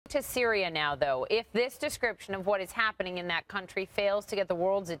to Syria now, though. If this description of what is happening in that country fails to get the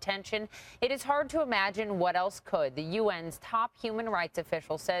world's attention, it is hard to imagine what else could. The UN's top human rights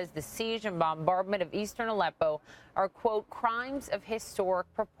official says the siege and bombardment of eastern Aleppo are, quote, crimes of historic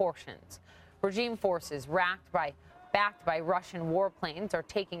proportions. Regime forces backed by Russian warplanes are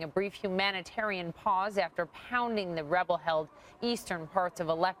taking a brief humanitarian pause after pounding the rebel-held eastern parts of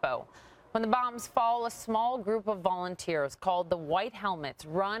Aleppo. When the bombs fall, a small group of volunteers called the White Helmets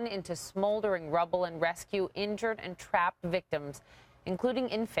run into smoldering rubble and rescue injured and trapped victims, including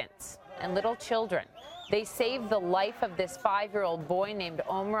infants and little children. They saved the life of this 5-year-old boy named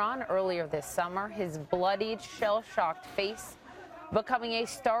Omran earlier this summer, his bloodied, shell-shocked face becoming a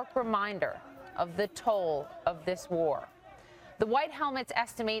stark reminder of the toll of this war. The White Helmets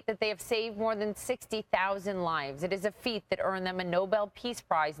estimate that they have saved more than 60,000 lives. It is a feat that earned them a Nobel Peace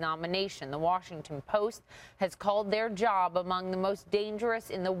Prize nomination. The Washington Post has called their job among the most dangerous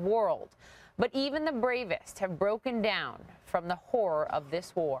in the world. But even the bravest have broken down from the horror of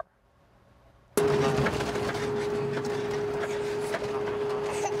this war.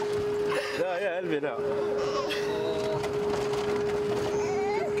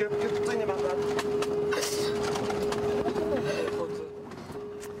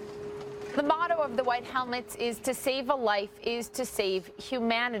 The motto of the White Helmets is to save a life is to save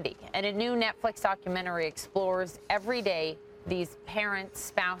humanity. And a new Netflix documentary explores every day these parents,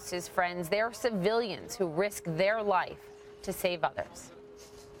 spouses, friends. They're civilians who risk their life to save others.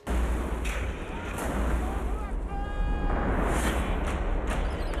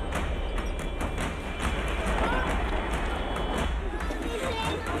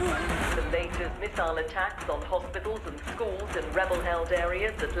 Missile attacks on hospitals and schools in rebel-held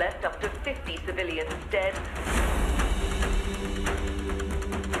areas that left up to 50 civilians dead.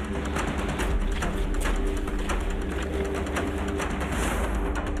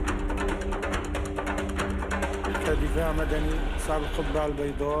 دفاع مدني صعب القبعة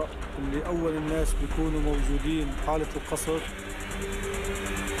البيضاء اللي أول الناس بيكونوا موجودين حالة القصف.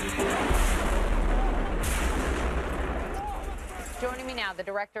 Joining me now, the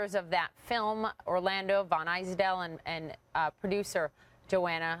directors of that film, Orlando von Einsiedel, and producer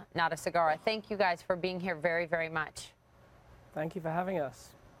Joanna Natasegara. Thank you guys for being here very, very much. Thank you for having us.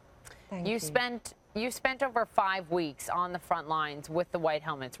 Thank you. You spent over 5 weeks on the front lines with the White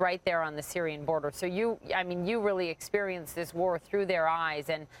Helmets, right there on the Syrian border. So you really experienced this war through their eyes.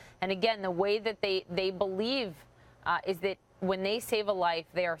 And again, the way that they believe is that when they save a life,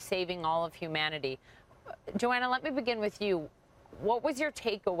 they are saving all of humanity. Joanna, let me begin with you. What was your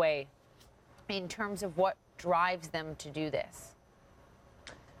takeaway in terms of what drives them to do this?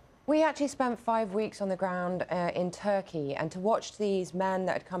 We actually spent 5 weeks on the ground in Turkey, and to watch these men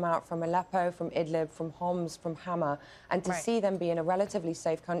that had come out from Aleppo, from Idlib, from Homs, from Hama, and to see them be in a relatively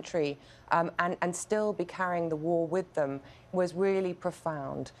safe country and still be carrying the war with them was really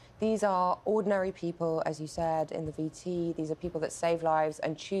profound. These are ordinary people, as you said, in the VT. These are people that save lives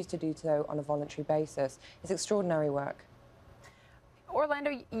and choose to do so on a voluntary basis. It's extraordinary work.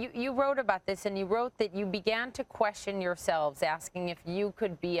 Orlando, you wrote about this, and you wrote that you began to question yourselves, asking if you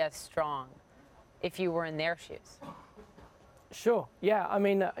could be as strong if you were in their shoes. Sure. Yeah. I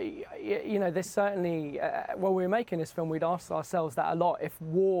mean, you know, this certainly, when we were making this film, we'd asked ourselves that a lot. If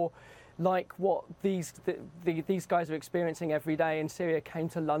war, like what these guys are experiencing every day in Syria, came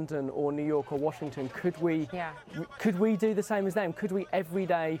to London or New York or Washington, could we do the same as them? Could we every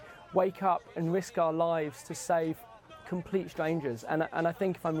day wake up and risk our lives to save complete strangers? And I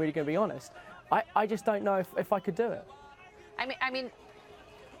think, if I'm really going to be honest, I just don't know if I could do it. I mean,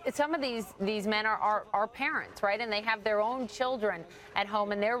 some of these men are parents, right? And they have their own children at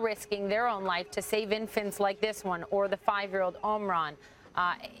home, and they're risking their own life to save infants like this one or the 5-year-old Omran.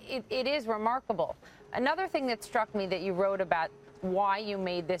 It is remarkable. Another thing that struck me that you wrote about why you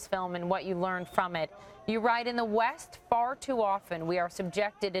made this film and what you learned from it. You write, in the West, far too often we are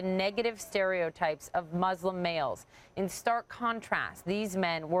subjected to negative stereotypes of Muslim males. In stark contrast, these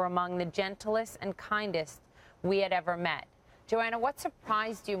men were among the gentlest and kindest we had ever met. Joanna, what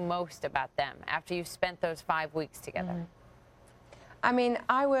surprised you most about them after you spent those 5 weeks together? I mean,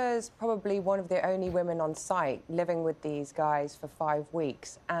 I was probably one of the only women on site living with these guys for 5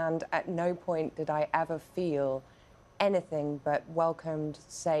 weeks, and at no point did I ever feel anything but welcomed,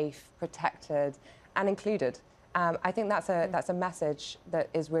 safe, protected, and included. I think that's a message that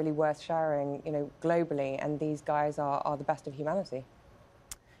is really worth sharing, you know, globally. And these guys are the best of humanity.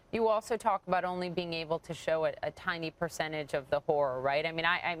 You also talk about only being able to show a tiny percentage of the horror, right? I mean,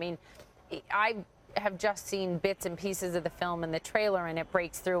 I have just seen bits and pieces of the film and the trailer, and it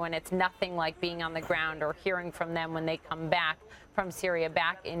breaks through, and it's nothing like being on the ground or hearing from them when they come back from Syria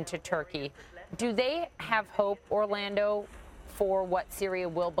back into Turkey. Do they have hope, Orlando, for what Syria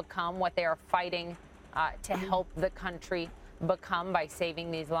will become, what they are fighting to help the country become by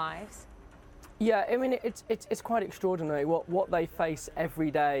saving these lives? Yeah, I mean, it's quite extraordinary what they face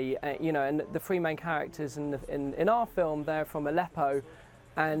every day, you know, and the three main characters in our film, they're from Aleppo,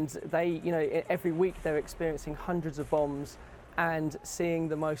 and they, you know, every week they're experiencing hundreds of bombs and seeing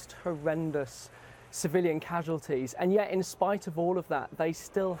the most horrendous civilian casualties, and yet in spite of all of that, they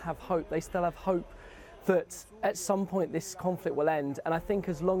still have hope. They still have hope that at some point this conflict will end, and I think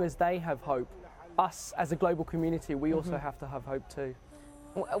as long as they have hope, us as a global community, we also have to have hope too.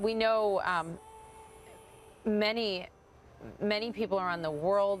 We know many people around the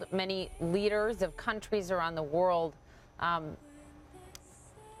world, many leaders of countries around the world,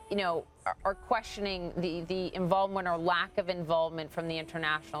 you know, are questioning the involvement or lack of involvement from the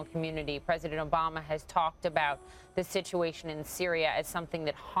international community. President Obama has talked about the situation in Syria as something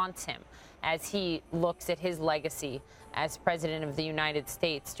that haunts him as he looks at his legacy as President of the United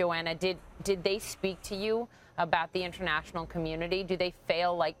States. Joanna, did they speak to you about the international community? Do they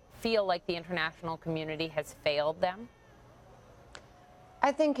feel like the international community has failed them?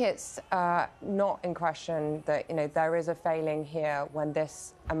 I think it's not in question that, you know, there is a failing here when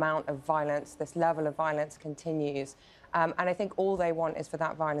this amount of violence, this level of violence continues. And I think all they want is for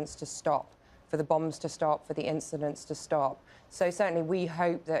that violence to stop, for the bombs to stop, for the incidents to stop. So certainly we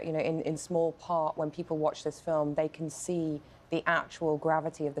hope that, you know, in small part, when people watch this film, they can see the actual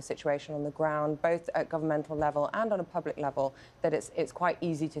gravity of the situation on the ground, both at governmental level and on a public level, that it's quite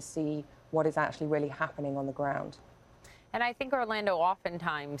easy to see what is actually really happening on the ground. And I think, Orlando,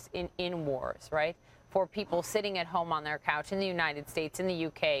 oftentimes in wars, right, for people sitting at home on their couch in the United States, in the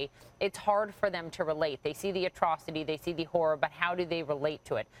UK, it's hard for them to relate. They see the atrocity, they see the horror, but how do they relate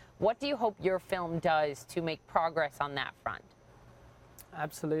to it? What do you hope your film does to make progress on that front?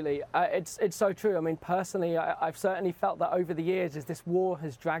 Absolutely. It's so true. I mean, personally, I've certainly felt that over the years as this war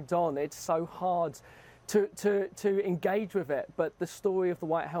has dragged on, it's so hard to engage with it. But the story of the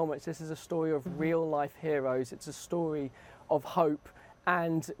White Helmets, this is a story of real life heroes. It's a story of hope,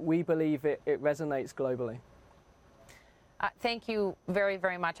 and we believe it resonates globally. Thank you very,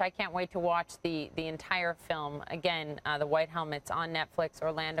 very much. I can't wait to watch the entire film. Again, The White Helmets on Netflix.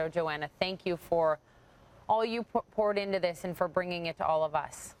 Orlando, Joanna, thank you for all you poured into this and for bringing it to all of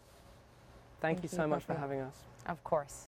us. Thank you so much for having us. Of course.